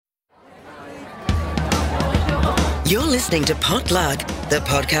You're listening to Potluck, the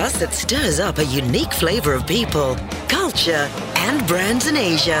podcast that stirs up a unique flavor of people, culture, and brands in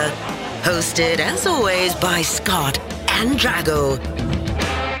Asia. Hosted, as always, by Scott and Drago.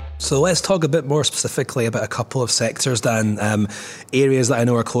 So let's talk a bit more specifically about a couple of sectors, Dan. Areas that I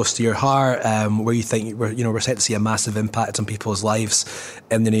know are close to your heart, where you think we're set to see a massive impact on people's lives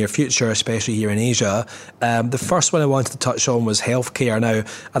in the near future, especially here in Asia. The first one I wanted to touch on was healthcare. Now,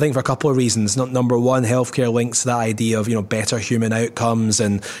 I think for a couple of reasons. Number one, healthcare links to that idea of better human outcomes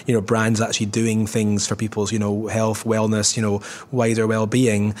and brands actually doing things for people's health, wellness, wider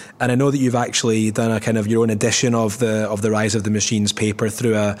well-being. And I know that you've actually done a kind of your own edition of the Rise of the Machines paper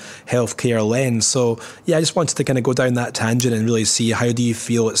through a healthcare lens. So yeah, I just wanted to kind of go down that tangent and really see, how do you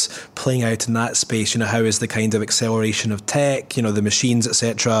feel it's playing out in that space? How is the kind of acceleration of tech, the machines,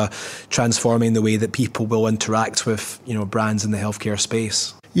 etc., transforming the way that people will interact with brands in the healthcare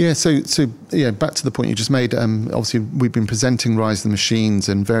space? Yeah, so back to the point you just made. Obviously, we've been presenting Rise of the Machines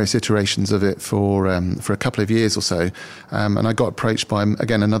and various iterations of it for a couple of years or so, and I got approached by,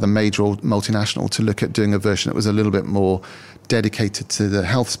 again, another major multinational to look at doing a version that was a little bit more dedicated to the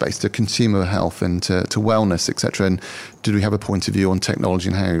health space, to consumer health and to wellness, etc. And did we have a point of view on technology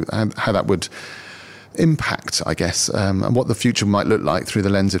and how that would impact, I guess, and what the future might look like through the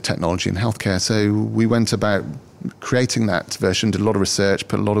lens of technology and healthcare. So we went about creating that version, did a lot of research,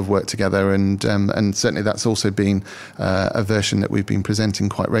 put a lot of work together, and certainly that's also been a version that we've been presenting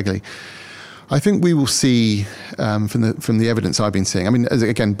quite regularly. I think we will see from the evidence I've been seeing. I mean,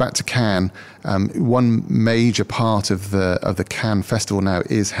 again, back to Cannes, one major part of the Cannes Festival now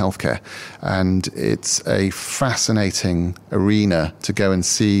is healthcare, and it's a fascinating arena to go and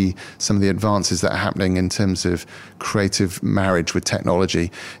see some of the advances that are happening in terms of creative marriage with technology.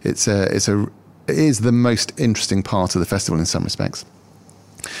 It is the most interesting part of the festival in some respects.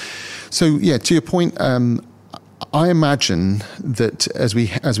 So yeah, to your point, I imagine that as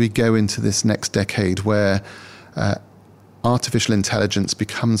we go into this next decade, where artificial intelligence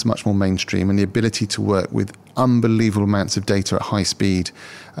becomes much more mainstream and the ability to work with unbelievable amounts of data at high speed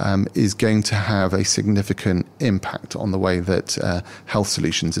is going to have a significant impact on the way that health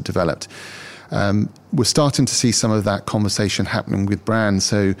solutions are developed. We're starting to see some of that conversation happening with brands.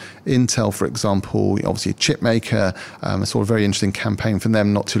 So Intel, for example, obviously a chip maker, I saw a very interesting campaign from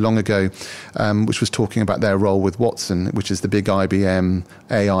them not too long ago, which was talking about their role with Watson, which is the big IBM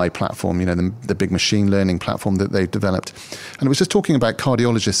AI platform, the big machine learning platform that they've developed. And it was just talking about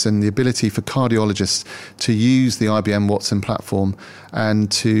cardiologists and the ability for cardiologists to use the IBM Watson platform and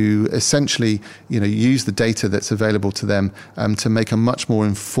to essentially, use the data that's available to them to make a much more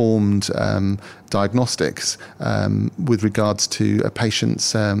informed diagnostics with regards to a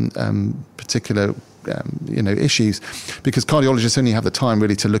patient's particular issues, because cardiologists only have the time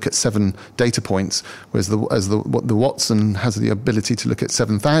really to look at 7 data points, whereas the Watson has the ability to look at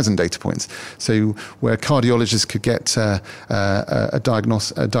 7,000 data points. So where cardiologists could get a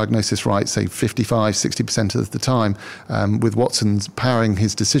diagnosis right, say 55-60% of the time, with Watson's powering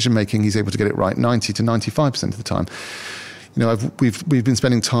his decision making, he's able to get it right 90 to 95% of the time. We've been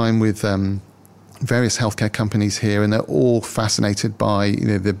spending time with various healthcare companies here, and they're all fascinated by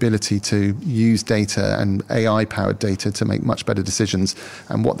the ability to use data and AI-powered data to make much better decisions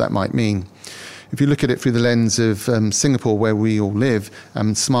and what that might mean. If you look at it through the lens of Singapore, where we all live,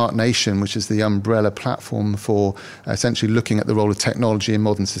 Smart Nation, which is the umbrella platform for essentially looking at the role of technology in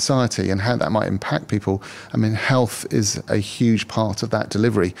modern society and how that might impact people. I mean, health is a huge part of that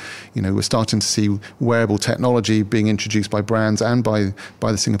delivery. We're starting to see wearable technology being introduced by brands and by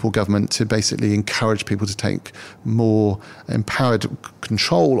the Singapore government to basically encourage people to take more empowered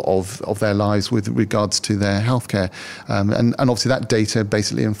control of their lives with regards to their healthcare. And obviously that data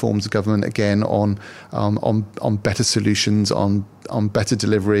basically informs the government again on better solutions, on better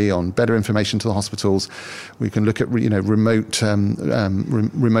delivery, on better information to the hospitals. We can look at remote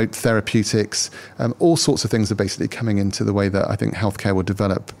therapeutics. All sorts of things are basically coming into the way that I think healthcare will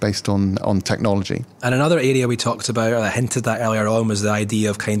develop based on technology. And another area we talked about, or I hinted at earlier on, was the idea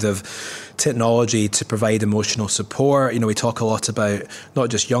of kind of technology to provide emotional support. We talk a lot about not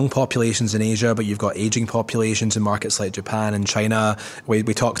just young populations in Asia, but you've got aging populations in markets like Japan and China. We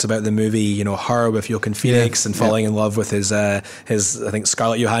talked about the movie, Her, with Joaquin Phoenix, and falling in love with his I think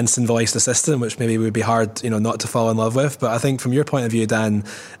Scarlett Johansson voiced assistant, which maybe would be hard, not to fall in love with. But I think from your point of view, Dan,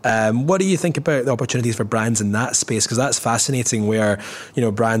 what do you think about the opportunities for brands in that space? Because that's fascinating, where,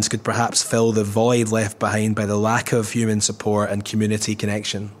 brands could perhaps fill the void left behind by the lack of human support and community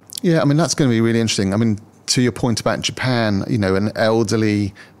connection. Yeah, I mean, that's going to be really interesting. I mean, to your point about Japan, an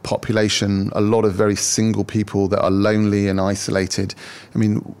elderly population, a lot of very single people that are lonely and isolated. I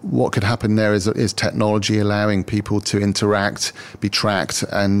mean, what could happen there is technology allowing people to interact, be tracked,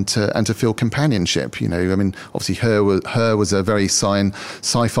 and to feel companionship. I mean, obviously, Her was a very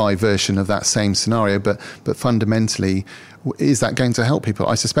sci-fi version of that same scenario, but fundamentally, is that going to help people?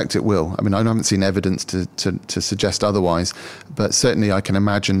 I suspect it will. I mean, I haven't seen evidence to suggest otherwise, but certainly I can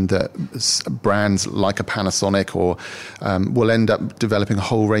imagine that brands like a Panasonic will end up developing a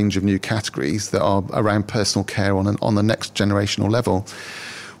whole range of new categories that are around personal care on the next generational level.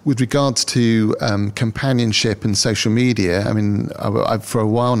 With regards to companionship and social media, I mean, for a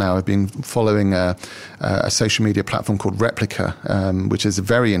while now, I've been following a social media platform called Replica, which is a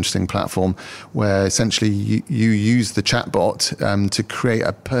very interesting platform where essentially you use the chatbot to create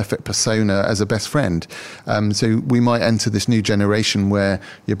a perfect persona as a best friend. So we might enter this new generation where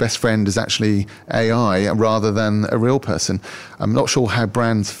your best friend is actually AI rather than a real person. I'm not sure how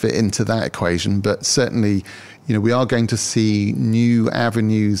brands fit into that equation, but certainly, we are going to see new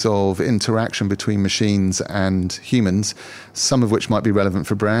avenues of interaction between machines and humans, some of which might be relevant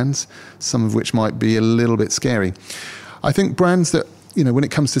for brands, some of which might be a little bit scary. I think brands that, when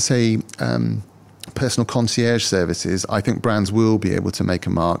it comes to, say, personal concierge services, I think brands will be able to make a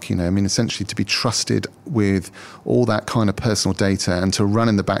mark, essentially to be trusted with all that kind of personal data and to run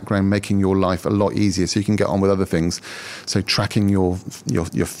in the background, making your life a lot easier so you can get on with other things. So tracking your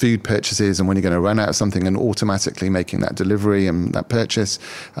food purchases and when you're going to run out of something and automatically making that delivery and that purchase,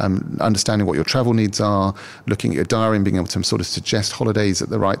 understanding what your travel needs are, looking at your diary and being able to sort of suggest holidays at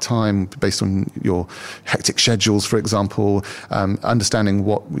the right time based on your hectic schedules, for example, understanding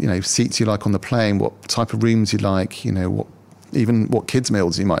what, seats you like on the plane, what type of rooms you like, what kids'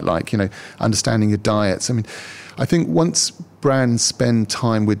 meals you might like, understanding your diets. I mean, I think once brands spend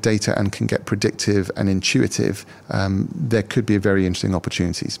time with data and can get predictive and intuitive, there could be very interesting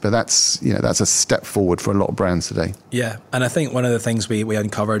opportunities. But that's a step forward for a lot of brands today. Yeah, and I think one of the things we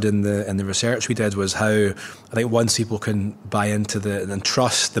uncovered in the research we did was how I think once people can buy into and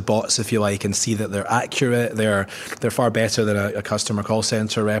trust the bots, if you like, and see that they're accurate, they're far better than a customer call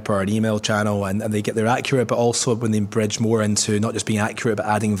center rep or an email channel, and they're accurate, but also when they bridge more into not just being accurate but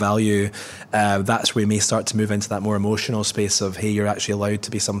adding value, that's where we may start to move into that more emotional space of, hey, you're actually allowed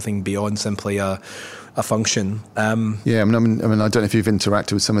to be something beyond simply a function. I mean, I don't know if you've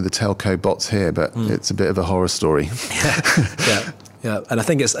interacted with some of the telco bots here, but it's a bit of a horror story. Yeah, and I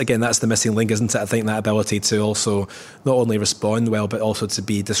think that's the missing link, isn't it? I think that ability to also not only respond well, but also to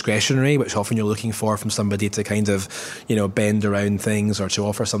be discretionary, which often you're looking for from somebody to kind of, bend around things or to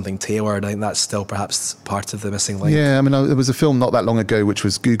offer something tailored. I think that's still perhaps part of the missing link. Yeah, I mean, there was a film not that long ago, which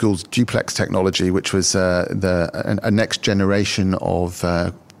was Google's Duplex technology, which was a next generation of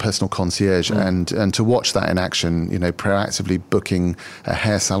personal concierge, and to watch that in action, proactively booking a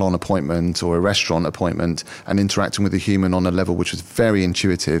hair salon appointment or a restaurant appointment and interacting with a human on a level which was very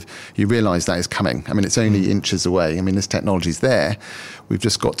intuitive, you realise that is coming. I mean, it's only inches away. I mean, this technology's there. We've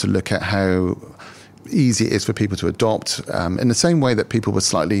just got to look at how easy it is for people to adopt, in the same way that people were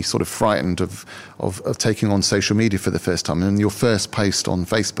slightly sort of frightened of taking on social media for the first time. And your first post on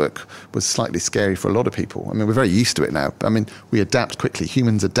Facebook was slightly scary for a lot of people. I mean, we're very used to it now. I mean, we adapt quickly.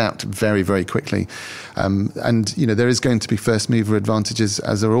 Humans adapt very, very quickly. And, there is going to be first mover advantages,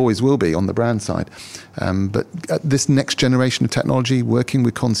 as there always will be on the brand side. But this next generation of technology, working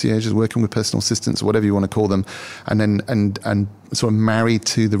with concierges, working with personal assistants, whatever you want to call them, and sort of married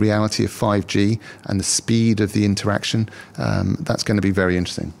to the reality of 5G and the speed of the interaction, that's going to be very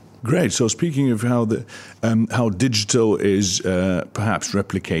interesting. Great. So speaking of how digital is perhaps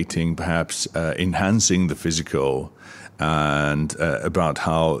replicating, perhaps enhancing the physical, and about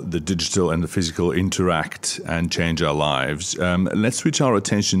how the digital and the physical interact and change our lives, let's switch our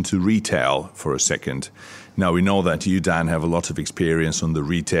attention to retail for a second. Now, we know that you, Dan, have a lot of experience on the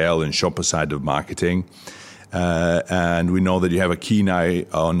retail and shopper side of marketing. And we know that you have a keen eye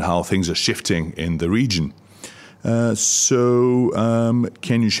on how things are shifting in the region. So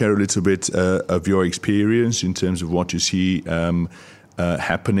can you share a little bit of your experience in terms of what you see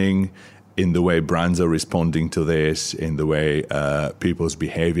happening in the way brands are responding to this, in the way people's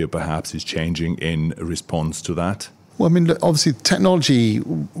behavior perhaps is changing in response to that? Well, I mean, obviously, technology,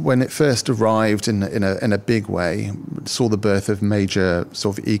 when it first arrived in a big way, saw the birth of major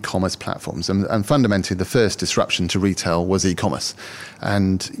sort of e-commerce platforms. And fundamentally, the first disruption to retail was e-commerce.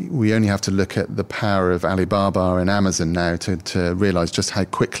 And we only have to look at the power of Alibaba and Amazon now to realize just how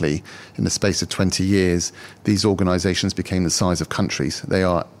quickly, in the space of 20 years, these organizations became the size of countries. They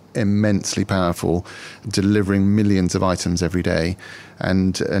are immensely powerful, delivering millions of items every day,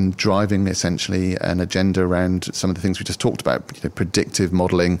 and driving essentially an agenda around some of the things we just talked about, predictive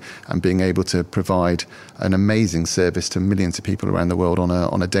modelling and being able to provide an amazing service to millions of people around the world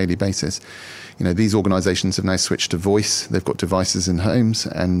on a daily basis. These organisations have now switched to voice. They've got devices in homes,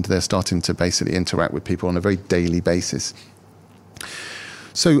 and they're starting to basically interact with people on a very daily basis.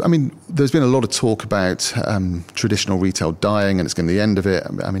 So, there's been a lot of talk about traditional retail dying, and it's going to be the end of it.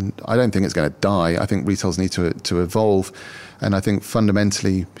 I don't think it's going to die. I think retailers need to evolve. And I think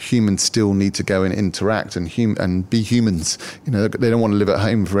fundamentally humans still need to go and interact and be humans. They don't want to live at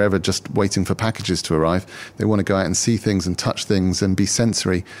home forever just waiting for packages to arrive. They want to go out and see things and touch things and be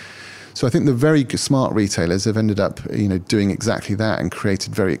sensory. So I think the very smart retailers have ended up, doing exactly that and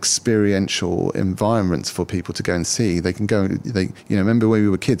created very experiential environments for people to go and see. They can go, remember when we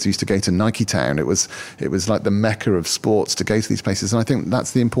were kids, we used to go to Nike Town. It was like the mecca of sports to go to these places. And I think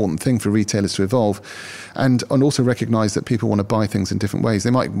that's the important thing for retailers to evolve and also recognise that people want to buy things in different ways.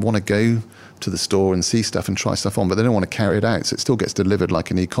 They might want to go to the store and see stuff and try stuff on, but they don't want to carry it out. So it still gets delivered like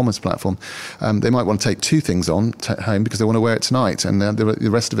an e-commerce platform. They might want to take 2 things on home because they want to wear it tonight, and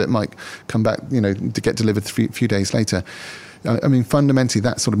the rest of it might come back, to get delivered a few days later. Fundamentally,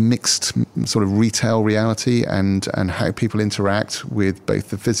 that sort of mixed sort of retail reality and how people interact with both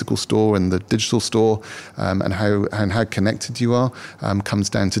the physical store and the digital store, and how connected you are, comes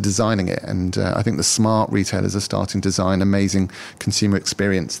down to designing it. And I think the smart retailers are starting to design amazing consumer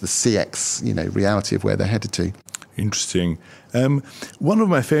experience, the CX, reality of where they're headed to. Interesting. One of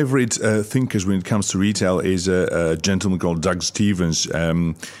my favorite thinkers when it comes to retail is a gentleman called Doug Stevens.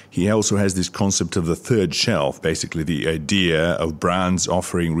 He also has this concept of the third shelf, basically the idea of brands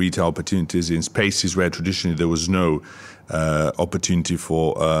offering retail opportunities in spaces where traditionally there was no opportunity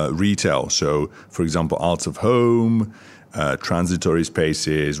for retail. So, for example, out of home, transitory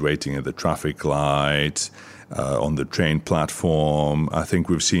spaces, waiting at the traffic light, on the train platform. I think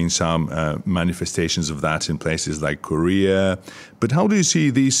we've seen some manifestations of that in places like Korea. But how do you see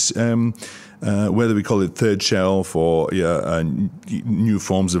these, whether we call it third shelf or new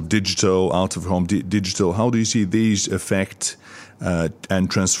forms of digital, out-of-home digital, how do you see these affect and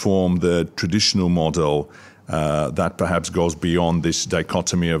transform the traditional model that perhaps goes beyond this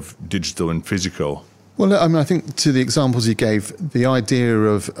dichotomy of digital and physical? Well, I think to the examples you gave, the idea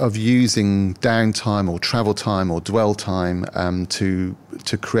of using downtime or travel time or dwell time to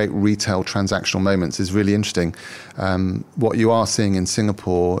create retail transactional moments is really interesting. What you are seeing in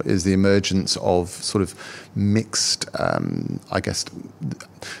Singapore is the emergence of sort of mixed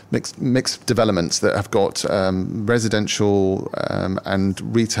developments that have got residential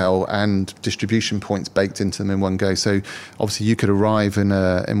and retail and distribution points baked into them in one go. So obviously you could arrive in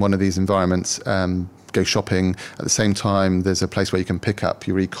one of these environments, go shopping. At the same time, there's a place where you can pick up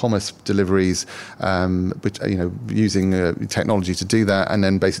your e-commerce deliveries, using technology to do that, and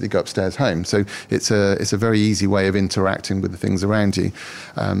then basically go upstairs home. So it's a very easy way of interacting with the things around you.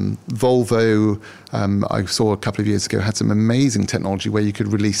 Volvo, I saw a couple of years ago, had some amazing technology where you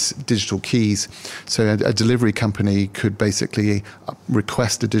could release digital keys. So a delivery company could basically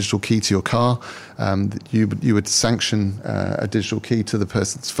request a digital key to your car. You would sanction a digital key to the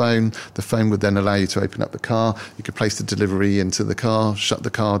person's phone. The phone would then allow you to open up the car. You could place the delivery into the car, shut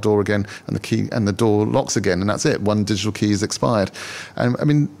the car door again, and the key and the door locks again, and that's it. One digital key is expired.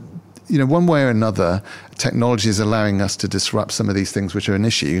 And one way or another, technology is allowing us to disrupt some of these things which are an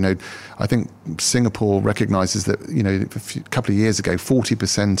issue. I think Singapore recognises that, a couple of years ago,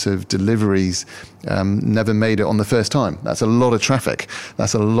 40% of deliveries never made it on the first time. That's a lot of traffic.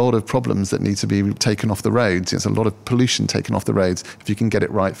 That's a lot of problems that need to be taken off the roads. It's a lot of pollution taken off the roads if you can get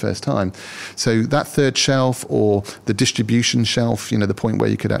it right first time. So that third shelf or the distribution shelf, the point where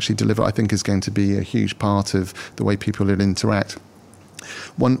you could actually deliver, I think is going to be a huge part of the way people will interact.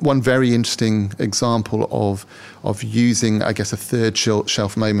 One very interesting example of using, I guess, a third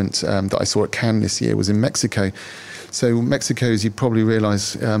shelf moment that I saw at Cannes this year was in Mexico. So Mexico, as you probably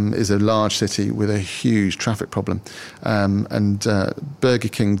realise, is a large city with a huge traffic problem. And Burger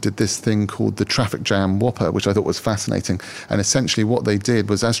King did this thing called the Traffic Jam Whopper, which I thought was fascinating. And essentially what they did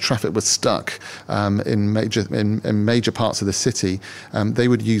was, as traffic was stuck in major parts of the city, they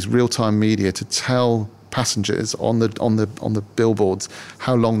would use real-time media to tell passengers on the billboards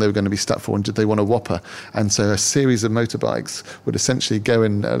how long they were going to be stuck for, and did they want a Whopper. And so a series of motorbikes would essentially go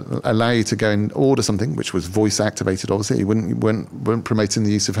and allow you to go and order something, which was voice activated. Obviously, you weren't promoting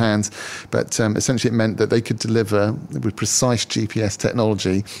the use of hands, but essentially it meant that they could deliver with precise GPS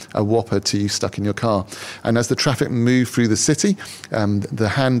technology a Whopper to you stuck in your car. And as the traffic moved through the city, the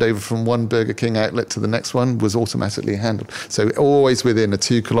handover from one Burger King outlet to the next one was automatically handled. So always within a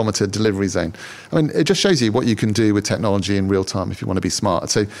 2-kilometre delivery zone. I mean, it just shows you what you can do with technology in real time if you want to be smart.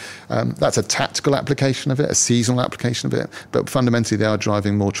 So that's a tactical application of it, a seasonal application of it, but fundamentally they are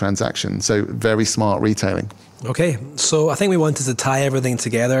driving more transactions. So very smart retailing. Okay, so I think we wanted to tie everything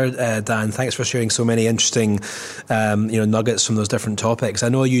together. Dan, thanks for sharing so many interesting nuggets from those different topics. I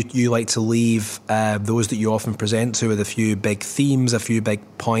know you like to leave those that you often present to with a few big themes, a few big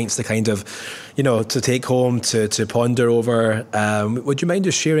points to kind of, to take home, to ponder over. Would you mind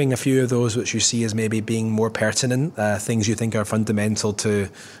just sharing a few of those which you see as maybe being more pertinent, things you think are fundamental to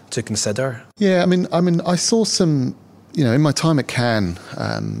consider? Yeah, I mean, I saw some... in my time at Cannes,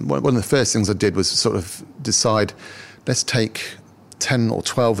 one of the first things I did was sort of decide, let's take 10 or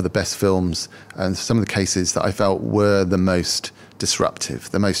 12 of the best films and some of the cases that I felt were the most disruptive,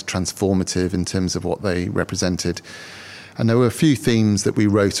 the most transformative in terms of what they represented. And there were a few themes that we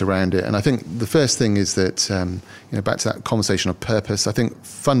wrote around it. And I think the first thing is that, back to that conversation of purpose, I think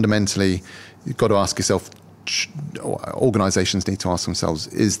fundamentally you've got to ask yourself, organisations need to ask themselves,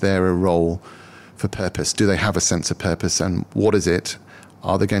 is there a role for purpose? Do they have a sense of purpose, and what is it?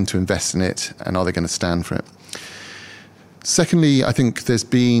 Are they going to invest in it, and are they going to stand for it? Secondly, I think there's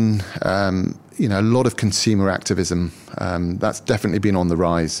been a lot of consumer activism. That's definitely been on the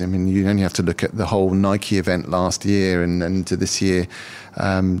rise. I mean, you only have to look at the whole Nike event last year and to this year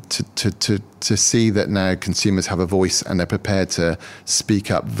to see that now consumers have a voice and they're prepared to speak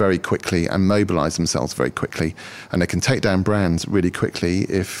up very quickly and mobilise themselves very quickly, and they can take down brands really quickly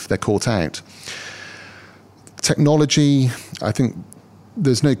if they're caught out. Technology, I think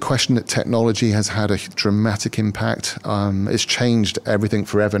there's no question that technology has had a dramatic impact. It's changed everything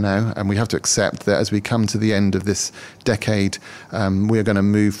forever now, and we have to accept that as we come to the end of this decade, we are going to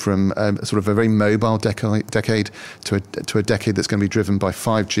move from sort of a very mobile decade to a decade that's going to be driven by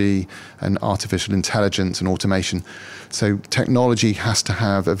 5G and artificial intelligence and automation. So technology has to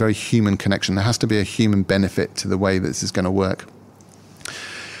have a very human connection. There has to be a human benefit to the way that this is going to work.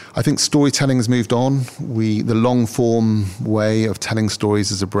 I think storytelling has moved on. The long-form way of telling stories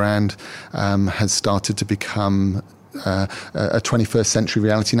as a brand has started to become a 21st century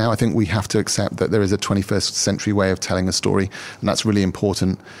reality now. I think we have to accept that there is a 21st century way of telling a story, and that's really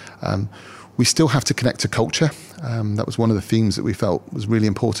important. We still have to connect to culture. That was one of the themes that we felt was really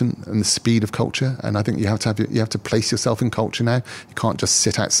important, and the speed of culture. And I think you have to place yourself in culture now. You can't just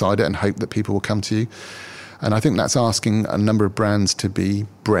sit outside it and hope that people will come to you. And I think that's asking a number of brands to be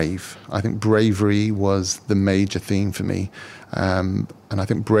brave. I think bravery was the major theme for me. And I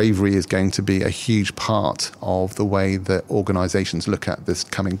think bravery is going to be a huge part of the way that organisations look at this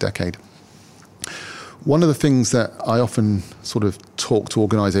coming decade. One of the things that I often sort of talk to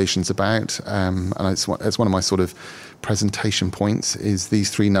organisations about, and it's one of my sort of presentation points, is these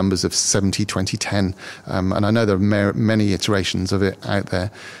three numbers of 70, 20, 10. And I know there are many iterations of it out there.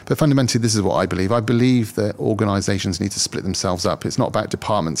 But fundamentally, this is what I believe. I believe that organisations need to split themselves up. It's not about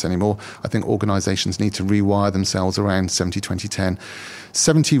departments anymore. I think organisations need to rewire themselves around 70, 20, 10.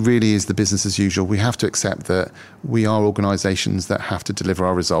 70 really is the business as usual. We have to accept that we are organisations that have to deliver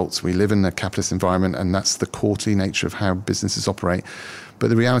our results. We live in a capitalist environment, and that's the quarterly nature of how businesses operate. But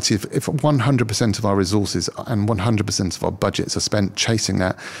the reality, if 100% of our resources and 100% of our budgets are spent chasing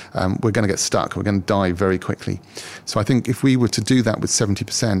that, we're going to get stuck. We're going to die very quickly. So I think if we were to do that with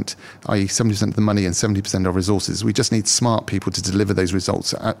 70%, i.e. 70% of the money and 70% of our resources, we just need smart people to deliver those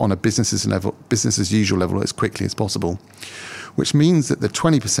results on a business as usual level as quickly as possible. Which means that the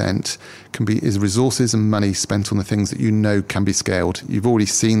 20% is resources and money spent on the things that you know can be scaled. You've already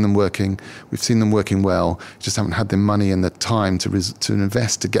seen them working. We've seen them working well. You just haven't had the money and the time to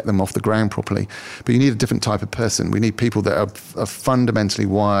invest to get them off the ground properly. But you need a different type of person. We need people that are fundamentally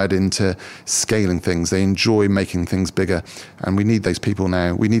wired into scaling things. They enjoy making things bigger. And we need those people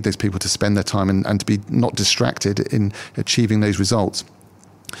now. We need those people to spend their time and to be not distracted in achieving those results.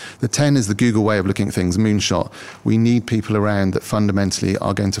 The 10 is the Google way of looking at things, moonshot. We need people around that fundamentally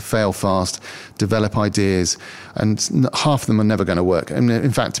are going to fail fast, develop ideas, and half of them are never going to work. And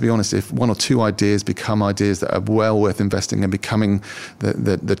in fact, to be honest, if 1 or 2 ideas become ideas that are well worth investing and becoming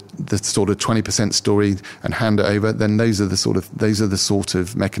the sort of 20% story and hand it over, then those are the sort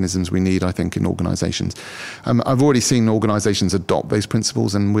of mechanisms we need, I think, in organisations. I've already seen organisations adopt those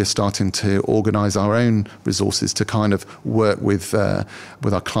principles, and we're starting to organise our own resources to kind of work with our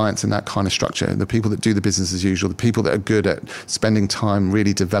clients in that kind of structure. The people that do the business as usual, the people that are good at spending time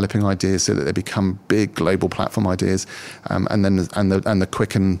really developing ideas so that they become big global platform ideas, and the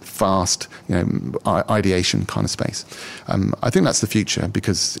quick and fast, ideation kind of space. I think that's the future,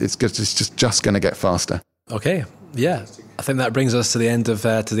 because it's just going to get faster. Okay, yeah. I think that brings us to the end of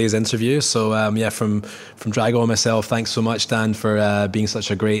today's interview. So from Drago and myself, thanks so much, Dan, for being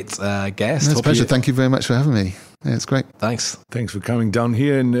such a great guest. It's a pleasure. Thank you very much for having me. Yeah, it's great. Thanks. Thanks for coming down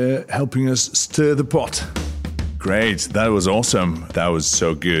here and helping us stir the pot. Great. That was awesome. That was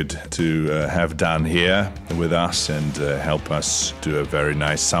so good to have Dan here with us and help us do a very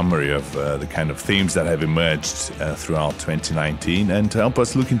nice summary of the kind of themes that have emerged throughout 2019, and to help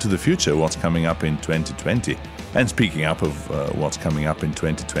us look into the future, what's coming up in 2020. And speaking up of what's coming up in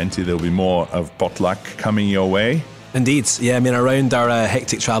 2020, there'll be more of Potluck coming your way. Indeed. Yeah, I mean, around our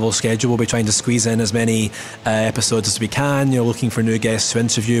hectic travel schedule, we'll be trying to squeeze in as many episodes as we can, looking for new guests to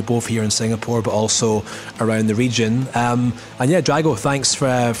interview, both here in Singapore, but also around the region. And yeah, Drago, thanks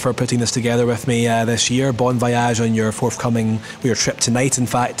for putting this together with me this year. Bon voyage on your your trip tonight, in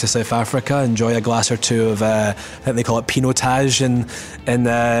fact, to South Africa. Enjoy a glass or two of, I think they call it Pinotage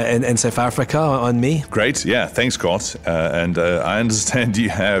in South Africa on me. Great. Yeah, thanks, Scott. And I understand you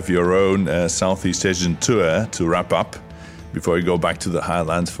have your own Southeast Asian tour to wrap up before you go back to the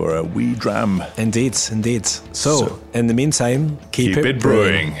Highlands for a wee dram. Indeed. So in the meantime, keep it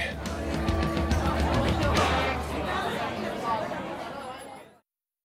brewing.